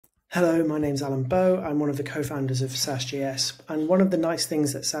Hello, my name's Alan Bow. I'm one of the co-founders of SASjs, and one of the nice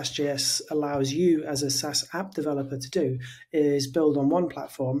things that SASjs allows you as a SaaS app developer to do is build on one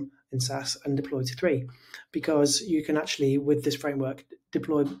platform in SaaS and deploy to three, because you can actually, with this framework,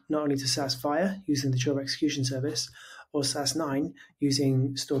 deploy not only to SaaS Via using the job execution service or SaaS 9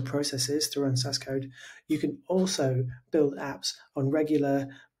 using stored processes to run SaaS code. You can also build apps on regular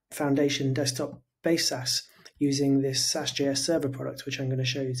foundation desktop-based SaaS using this SASjs server product, which I'm going to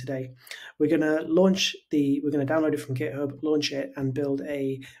show you today. We're going to download it from GitHub, launch it, and build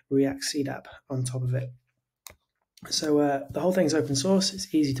a React Seed app on top of it. So the whole thing's open source.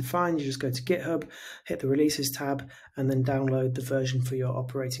 It's easy to find. You just go to GitHub, hit the Releases tab, and then download the version for your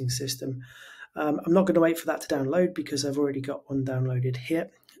operating system. I'm not going to wait for that to download because I've already got one downloaded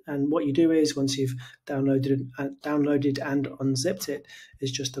here. And what you do is, once you've downloaded and unzipped it,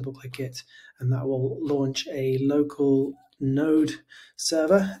 is just double click it, and that will launch a local node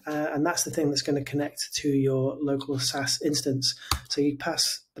server, and that's the thing that's going to connect to your local SaaS instance. So you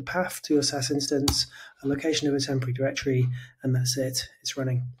pass the path to your SaaS instance, a location of a temporary directory, and that's it. It's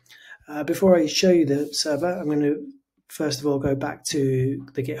running. Before I show you the server, I'm going to first of all go back to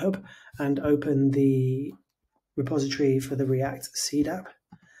the GitHub and open the repository for the React Seed app.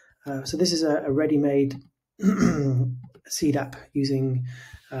 So this is a ready-made Seed app using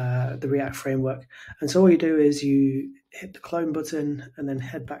the React framework. And so all you do is you hit the clone button and then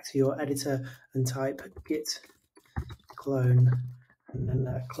head back to your editor and type git clone and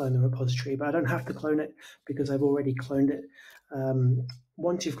then clone the repository. But I don't have to clone it because I've already cloned it.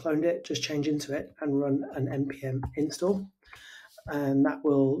 Once you've cloned it, just change into it and run an npm install, and that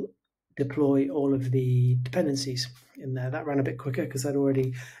will deploy all of the dependencies in there. That ran a bit quicker because I'd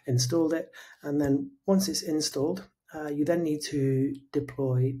already installed it. And then once it's installed, you then need to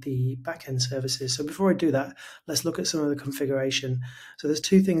deploy the backend services. So before I do that, let's look at some of the configuration. So there's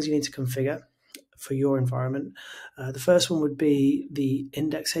two things you need to configure for your environment. The first one would be the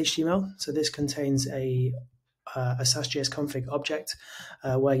index.html. So this contains a SASjs config object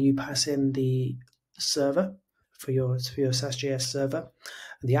where you pass in the server for your SASjs server,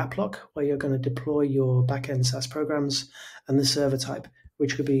 and the app lock where you're going to deploy your backend SaaS programs, and the server type,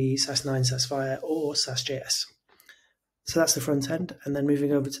 which could be SaaS 9, SaaS Via, or SASjs. So that's the front end. And then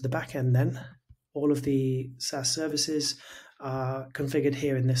moving over to the back end, then all of the SaaS services are configured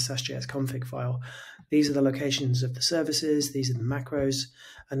here in this SASjs config file. These are the locations of the services, these are the macros,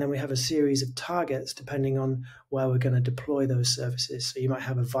 and then we have a series of targets depending on where we're going to deploy those services. So you might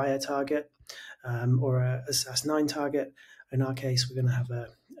have a Via target or a SaaS 9 target. In our case, we're going to have a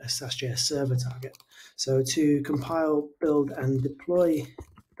SASjs server target. So to compile, build, and deploy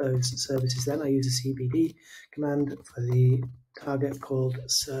those services, then I use a cpd command for the target called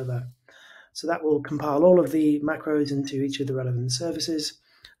server. So that will compile all of the macros into each of the relevant services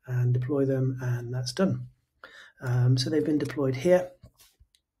and deploy them, and that's done. So they've been deployed here.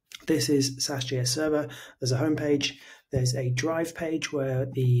 This is SASjs server. There's a home page. There's a drive page where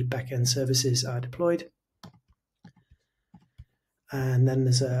the backend services are deployed. And then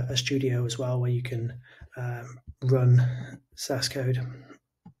there's a studio as well where you can run SaaS code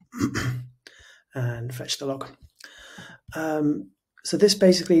and fetch the log. So this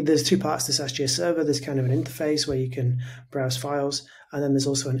basically, there's two parts to SASjs server. There's kind of an interface where you can browse files, and then there's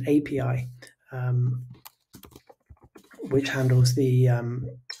also an API which handles the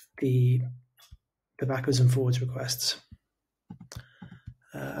backwards and forwards requests,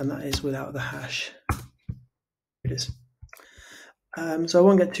 and that is without the hash. It is. So I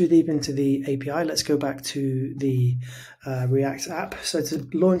won't get too deep into the API. Let's go back to the React app. So to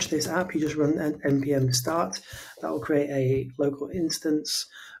launch this app, you just run npm start. That will create a local instance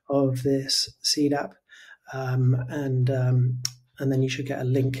of this seed app, and then you should get a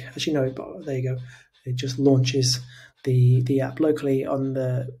link. Actually, no, but there you go. It just launches the app locally on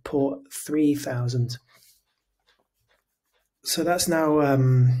the port 3000. So that's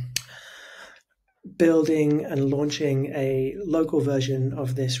now building and launching a local version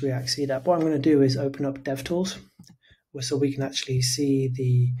of this React Seed app. What I'm going to do is open up DevTools so we can actually see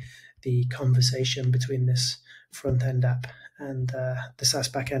the conversation between this front-end app and the SaaS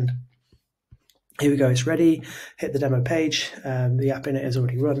backend. Here we go, it's ready. Hit the demo page. The app in it is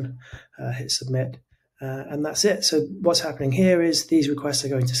already run. Hit submit. And that's it. So what's happening here is these requests are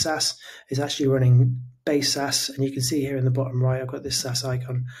going to SaaS. It's actually running base SaaS, and you can see here in the bottom right, I've got this SaaS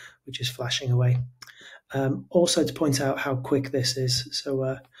icon, which is flashing away. Also to point out how quick this is.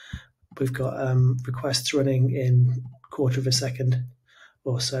 So we've got requests running in 1/4 of a second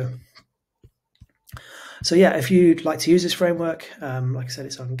or so. So yeah, if you'd like to use this framework, like I said,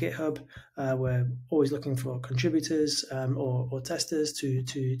 it's on GitHub. We're always looking for contributors or testers to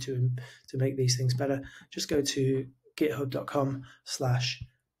make these things better. Just go to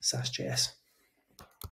github.com/SASjs.